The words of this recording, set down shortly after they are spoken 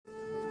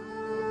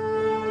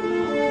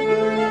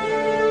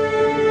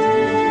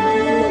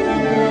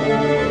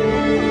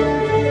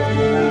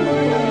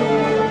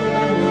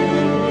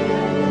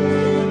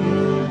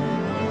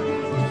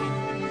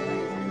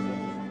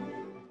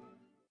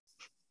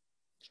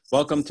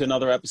Welcome to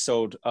another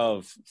episode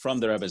of From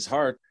the Rebbe's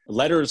Heart,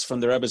 letters from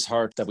the Rebbe's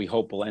heart that we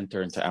hope will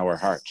enter into our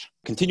heart.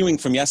 Continuing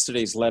from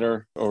yesterday's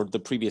letter, or the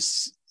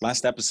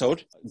last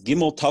episode,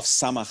 Gimel Tov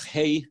Samach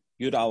Hey,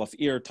 Yud Aleph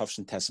Ir,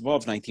 Tavshin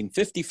Tesvav,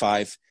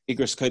 1955,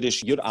 Igros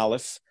Kodesh Yud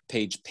Aleph,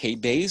 page Pei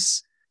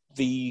Beis.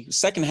 The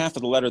second half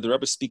of the letter, the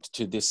Rebbe speaks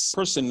to this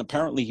person.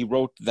 Apparently he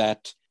wrote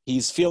that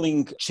he's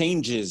feeling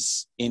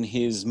changes in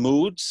his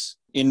moods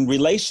in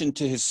relation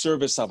to his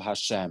service of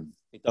Hashem.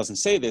 It doesn't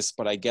say this,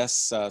 but I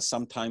guess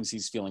sometimes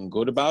he's feeling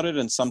good about it,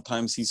 and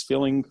sometimes he's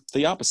feeling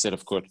the opposite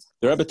of good.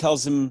 The Rebbe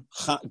tells him,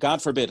 God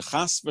forbid,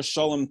 chas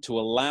v'sholem, to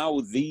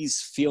allow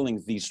these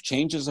feelings, these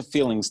changes of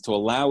feelings, to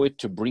allow it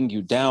to bring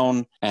you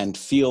down and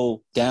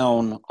feel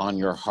down on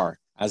your heart.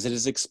 As it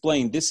is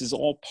explained, this is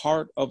all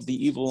part of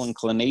the evil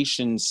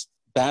inclinations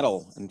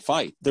battle and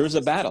fight. There's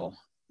a battle.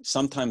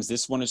 Sometimes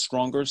this one is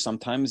stronger,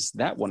 sometimes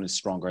that one is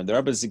stronger. And the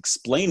Rebbe is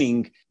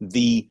explaining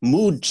the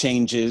mood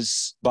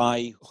changes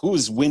by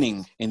who's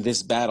winning in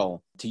this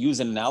battle. To use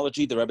an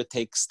analogy, the Rebbe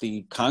takes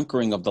the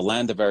conquering of the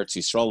land of Eretz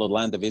Yisrael, the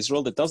land of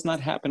Israel, that does not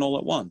happen all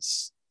at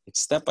once. It's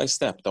step by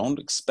step. Don't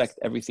expect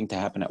everything to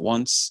happen at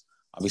once.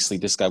 Obviously,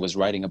 this guy was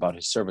writing about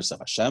his service of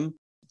Hashem.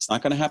 It's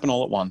not going to happen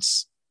all at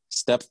once,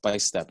 step by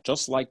step.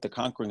 Just like the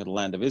conquering of the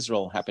land of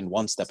Israel happened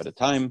one step at a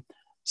time,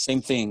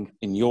 same thing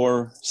in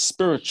your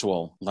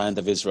spiritual land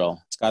of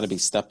Israel. It's got to be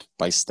step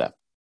by step.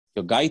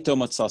 Yogaito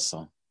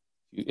matzasa.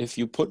 If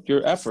you put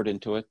your effort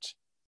into it,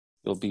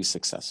 you'll be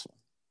successful.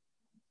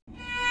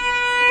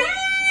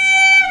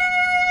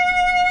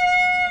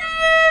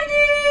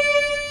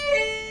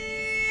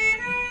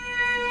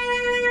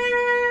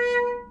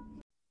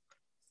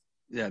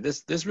 Yeah,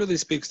 this really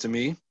speaks to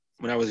me.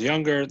 When I was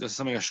younger, this is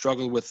something I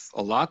struggled with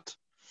a lot.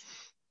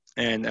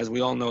 And as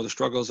we all know, the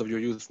struggles of your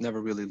youth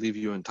never really leave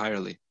you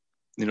entirely.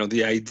 You know,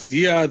 the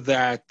idea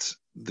that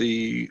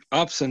the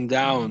ups and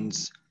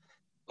downs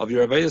of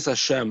your Avodas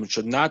Hashem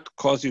should not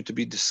cause you to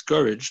be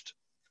discouraged,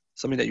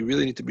 something that you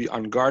really need to be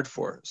on guard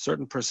for.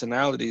 Certain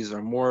personalities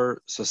are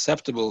more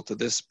susceptible to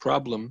this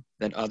problem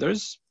than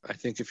others. I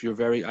think if you're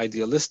very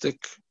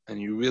idealistic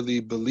and you really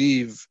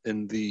believe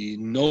in the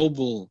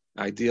noble,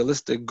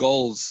 idealistic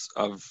goals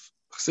of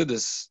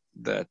Chassidus,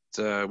 that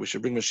we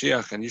should bring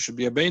Mashiach and you should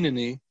be a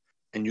Beinani,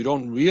 and you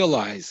don't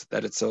realize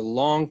that it's a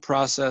long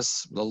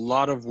process, a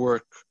lot of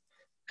work,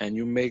 and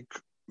you make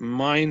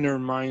minor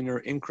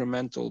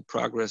incremental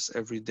progress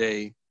every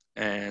day,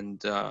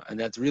 and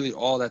that's really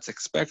all that's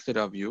expected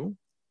of you,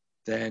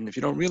 then if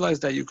you don't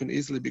realize that, you can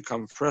easily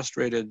become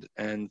frustrated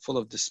and full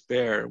of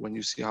despair when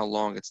you see how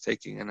long it's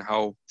taking and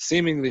how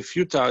seemingly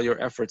futile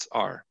your efforts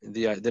are.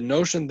 The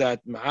notion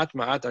that ma'at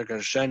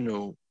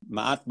argarshenu,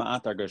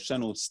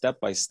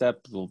 step by step,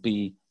 will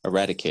be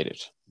eradicated.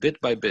 Bit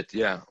by bit,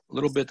 yeah, a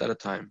little bit at a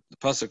time. The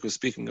Pasuk was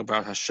speaking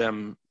about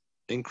Hashem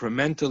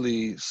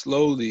incrementally,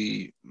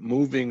 slowly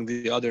moving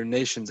the other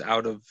nations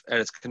out of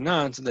Eretz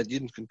Canaan so that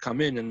Yidden can come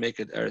in and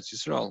make it Eretz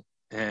Yisrael.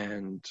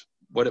 And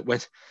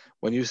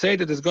when you say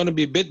that it's going to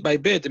be bit by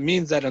bit, it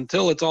means that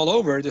until it's all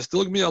over, there's still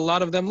going to be a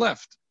lot of them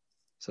left.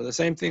 So the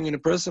same thing on a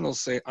personal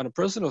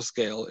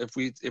scale,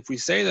 if we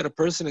say that a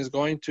person is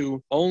going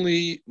to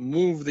only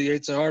move the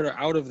Yetzer Hara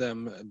out of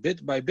them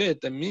bit by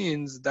bit, that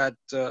means that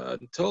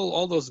until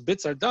all those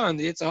bits are done,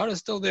 the Yetzer Hara is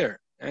still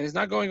there, and he's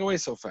not going away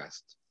so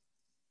fast.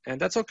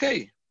 And that's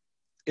okay.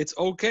 It's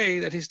okay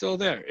that he's still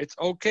there. It's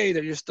okay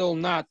that you're still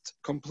not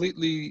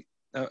completely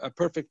a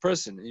perfect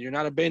person, and you're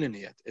not a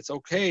Beinani yet. It's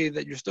okay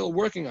that you're still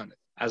working on it.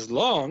 As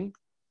long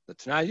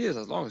as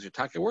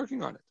you're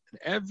working on it. And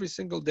every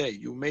single day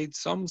you made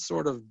some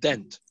sort of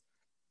dent.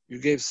 You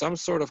gave some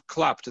sort of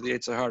clap to the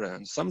Yetzer Hara,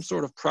 and some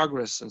sort of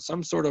progress and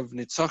some sort of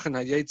Nitzachan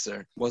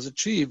HaYetzer was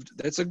achieved.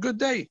 That's a good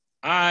day.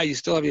 You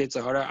still have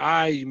Yetzer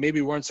Hara. You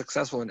maybe weren't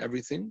successful in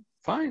everything.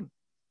 Fine.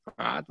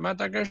 What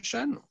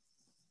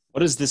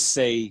does this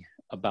say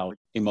about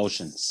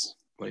emotions?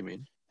 What do you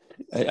mean?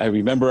 I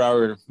remember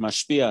our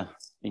mashpia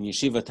in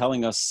yeshiva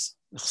telling us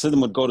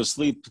Chassidim would go to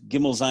sleep,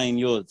 Gimel Zayin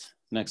Yud,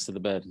 next to the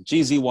bed.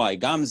 GZY,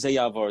 Gam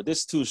Zeyavor,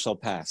 this too shall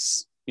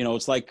pass. You know,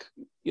 it's like,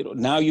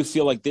 now you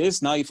feel like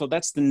this, now you feel,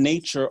 that's the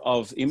nature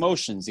of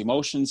emotions.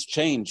 Emotions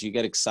change. You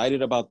get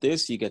excited about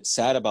this, you get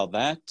sad about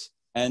that.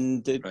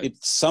 And it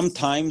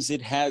sometimes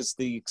it has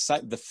the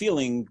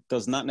feeling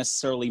does not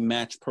necessarily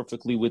match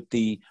perfectly with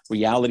the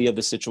reality of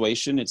the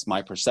situation. It's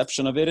my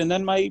perception of it. And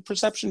then my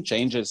perception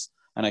changes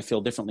and I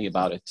feel differently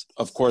about it.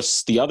 Of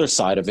course, the other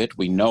side of it,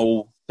 we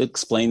know,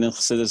 explain in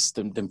Chassidus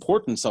the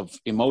importance of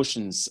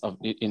emotions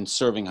in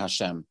serving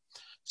Hashem.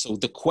 So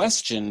the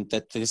question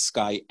that this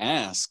guy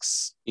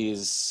asks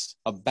is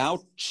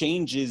about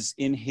changes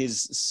in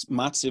his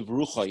matziv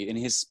ruchai, in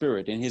his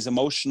spirit, in his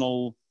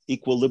emotional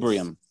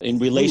equilibrium in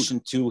relation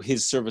to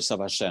his service of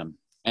Hashem.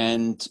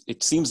 And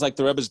it seems like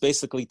the Rebbe is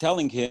basically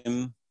telling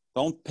him,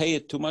 don't pay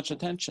it too much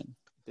attention.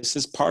 This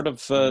is part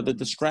of the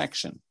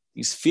distraction.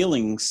 These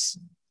feelings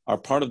are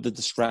part of the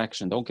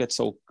distraction. Don't get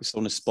so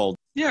nispal.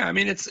 Yeah, I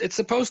mean, it's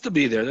supposed to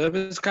be there.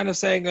 It's kind of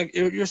saying, like,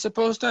 you're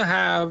supposed to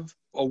have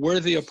a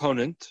worthy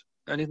opponent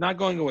and he's not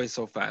going away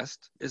so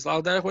fast. It's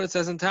like what it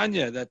says in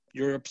Tanya, that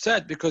you're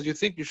upset because you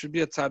think you should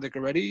be a tzaddik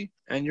already,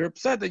 and you're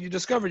upset that you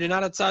discovered you're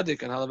not a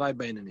tzaddik, and halavai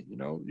beinani.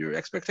 Your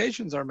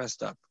expectations are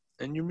messed up.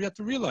 And you have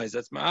to realize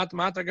that's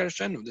ma'at agar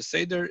shenu. The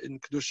seder in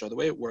Kedusha, the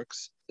way it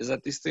works, is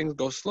that these things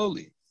go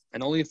slowly.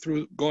 And only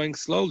through going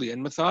slowly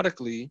and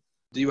methodically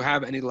do you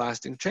have any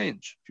lasting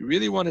change. If you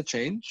really want to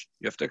change,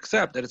 you have to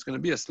accept that it's going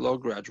to be a slow,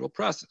 gradual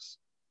process.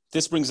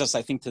 This brings us,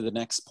 I think, to the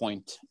next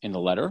point in the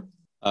letter.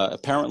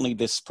 Apparently,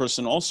 this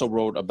person also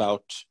wrote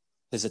about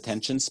his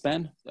attention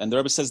span. And the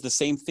Rebbe says the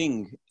same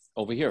thing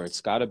over here.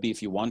 It's got to be,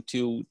 if you want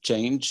to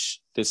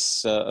change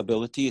this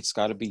ability, it's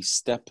got to be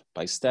step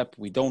by step.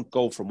 We don't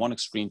go from one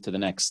extreme to the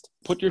next.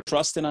 Put your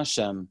trust in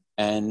Hashem,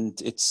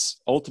 and it's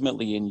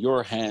ultimately in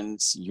your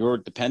hands. You're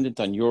dependent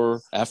on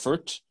your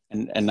effort.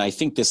 And I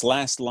think this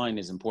last line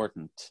is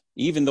important.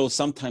 Even though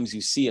sometimes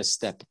you see a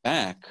step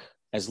back,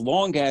 as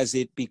long as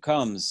it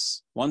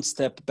becomes one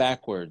step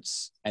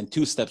backwards and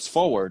two steps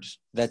forward,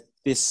 that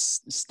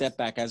this step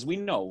back, as we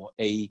know,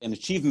 an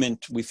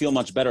achievement we feel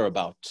much better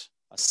about.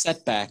 A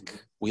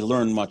setback we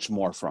learn much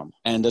more from.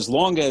 And as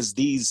long as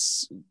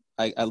these,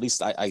 at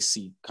least I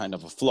see kind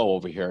of a flow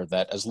over here,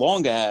 that as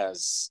long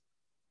as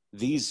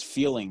these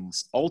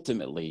feelings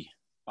ultimately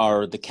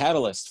are the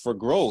catalyst for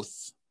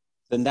growth,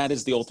 then that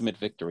is the ultimate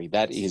victory.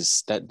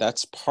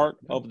 That's part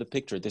of the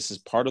picture. This is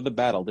part of the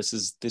battle. This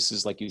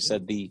is like you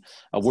said,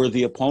 a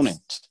worthy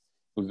opponent.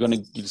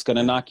 It's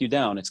gonna knock you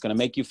down. It's gonna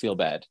make you feel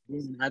bad.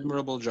 An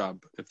admirable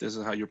job if this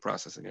is how you're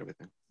processing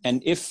everything.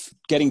 And if,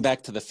 getting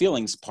back to the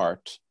feelings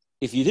part,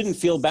 if you didn't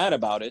feel bad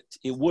about it,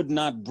 it would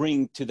not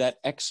bring to that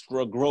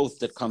extra growth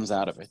that comes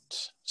out of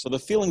it. So the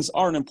feelings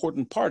are an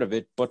important part of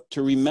it, but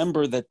to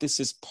remember that this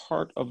is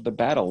part of the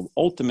battle.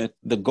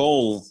 The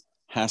goal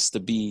has to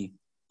be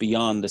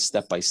beyond the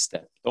step by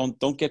step.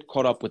 Don't get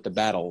caught up with the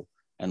battle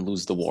and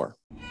lose the war.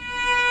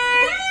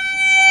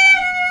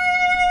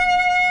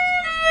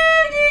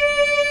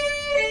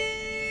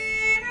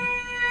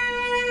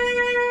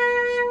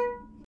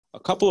 A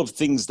couple of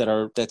things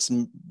that's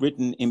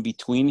written in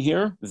between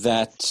here,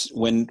 that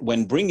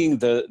when bringing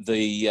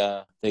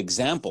the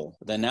example,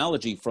 the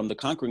analogy from the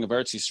conquering of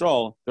Eretz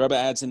Yisrael, the Rebbe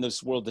adds, in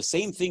this world the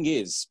same thing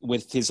is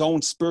with his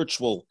own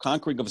spiritual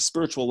conquering of a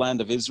spiritual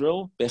land of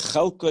Israel, in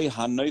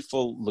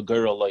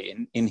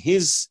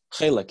his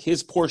chelek,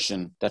 his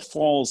portion that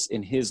falls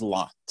in his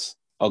lot.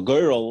 A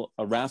girl,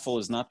 a raffle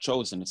is not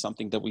chosen. It's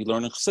something that we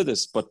learn in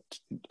Chassidus, but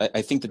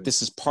I think that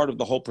this is part of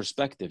the whole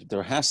perspective.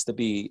 There has to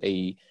be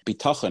a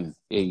bitachon,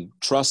 a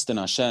trust in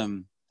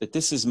Hashem, that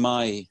this is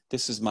my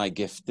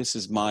gift, this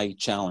is my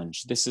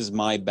challenge, this is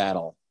my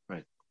battle.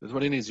 Right. This is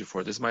what he needs you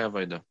for. This is my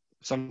avodah.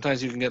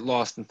 Sometimes you can get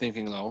lost in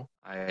thinking,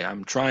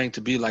 I'm trying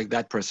to be like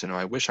that person, or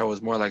I wish I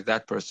was more like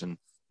that person.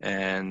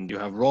 And you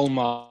have role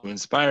models who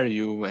inspire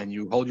you, and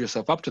you hold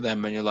yourself up to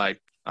them, and you're like,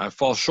 I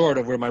fall short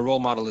of where my role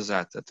model is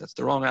at. That's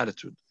the wrong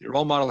attitude. Your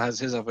role model has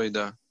his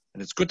avodah,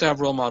 and it's good to have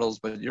role models,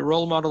 but your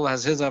role model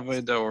has his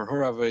avodah or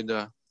her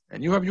avodah,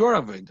 and you have your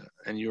avodah,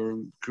 and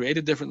you're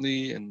created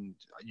differently and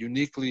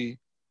uniquely,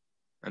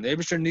 and the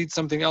Eibusher needs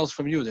something else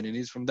from you than he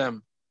needs from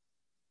them.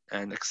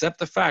 And accept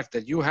the fact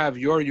that you have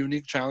your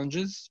unique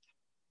challenges,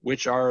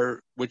 which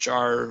are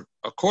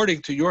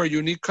according to your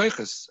unique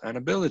koiches and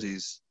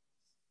abilities.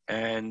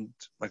 And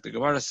like the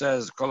Gemara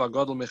says, Kol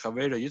hagadol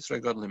mechaveira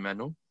yitzrei gadol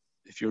himenu.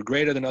 If you're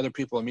greater than other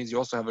people, it means you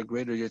also have a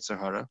greater Yetzer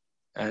Hara.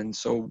 And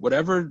so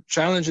whatever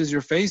challenges you're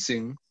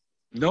facing,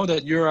 know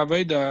that your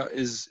Avodah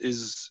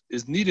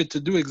is needed to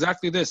do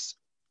exactly this,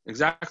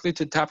 exactly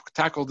to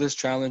tackle this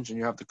challenge, and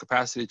you have the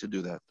capacity to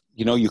do that.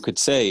 You could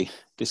say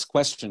this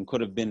question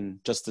could have been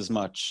just as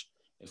much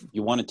if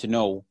you wanted to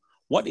know,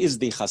 what is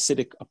the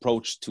Hasidic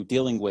approach to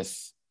dealing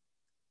with,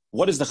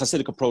 what is the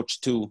Hasidic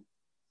approach to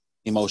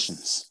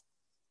emotions?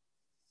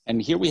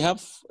 And here we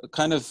have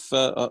kind of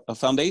a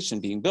foundation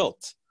being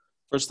built.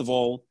 First of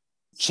all,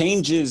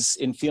 changes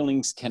in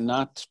feelings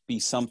cannot be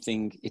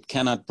something, it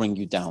cannot bring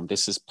you down.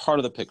 This is part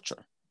of the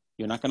picture.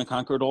 You're not going to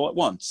conquer it all at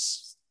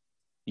once.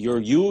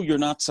 You're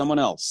not someone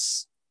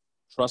else.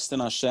 Trust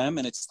in Hashem,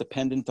 and it's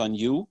dependent on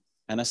you,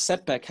 and a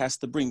setback has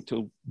to bring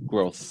to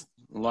growth.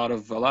 A lot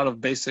of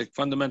basic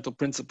fundamental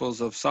principles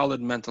of solid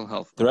mental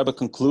health. The Rebbe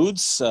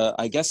concludes,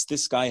 I guess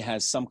this guy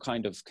has some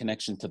kind of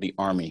connection to the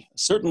army.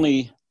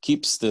 Certainly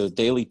keeps the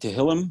daily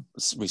Tehillim,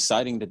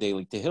 reciting the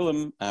daily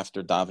Tehillim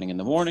after davening in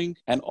the morning.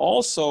 And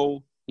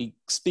also he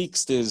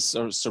speaks to his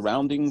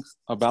surrounding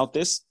about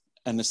this,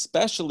 and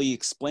especially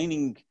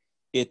explaining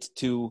it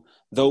to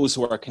those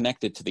who are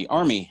connected to the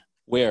army,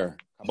 where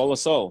Kabbalah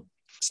Sol,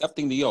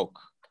 accepting the yoke.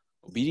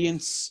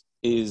 Obedience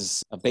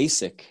is a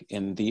basic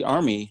in the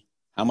army.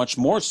 How much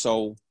more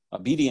so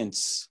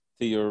obedience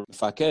to your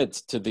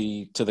faked, to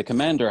the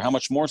commander, how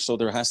much more so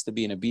there has to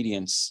be an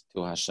obedience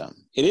to Hashem.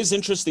 It is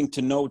interesting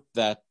to note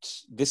that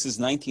this is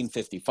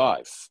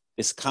 1955.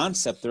 This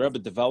concept the Rebbe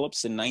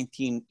develops in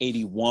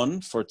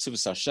 1981 for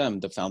Tzivus Hashem,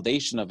 the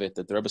foundation of it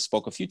that the Rebbe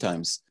spoke a few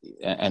times,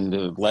 and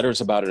the letters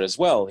about it as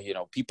well.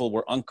 People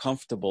were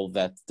uncomfortable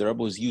that the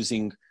Rebbe was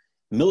using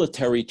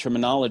military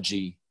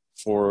terminology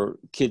for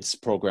kids'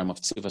 program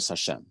of Tzivus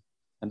Hashem.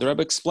 And the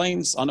Rebbe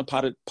explains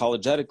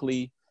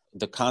unapologetically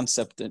the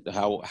concept,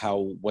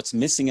 how what's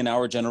missing in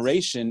our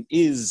generation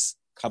is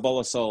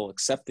Kabbalah Soul,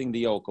 accepting the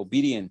yoke,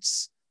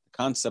 obedience, the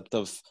concept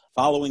of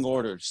following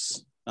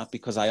orders, not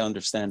because I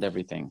understand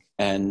everything.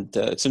 And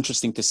it's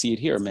interesting to see it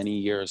here many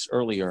years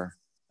earlier,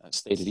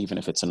 stated even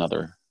if it's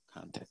another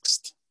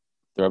context.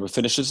 The Rebbe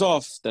finishes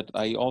off that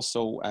I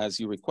also, as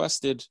you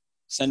requested,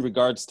 send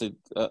regards to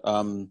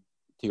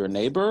your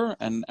neighbor,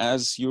 and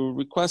as you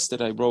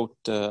requested,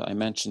 I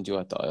mentioned you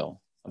at the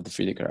oil of the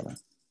Frierdiker Rebbe.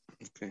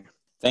 Okay.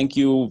 Thank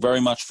you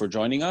very much for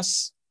joining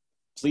us.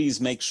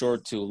 Please make sure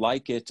to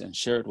like it and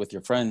share it with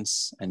your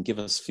friends and give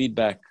us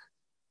feedback.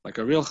 Like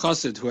a real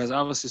chassid who has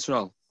Avos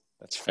Yisrael.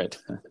 That's right.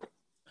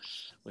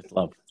 With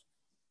love.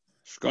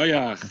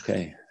 Shkoyach.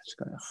 Okay.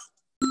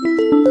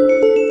 Shkoyach.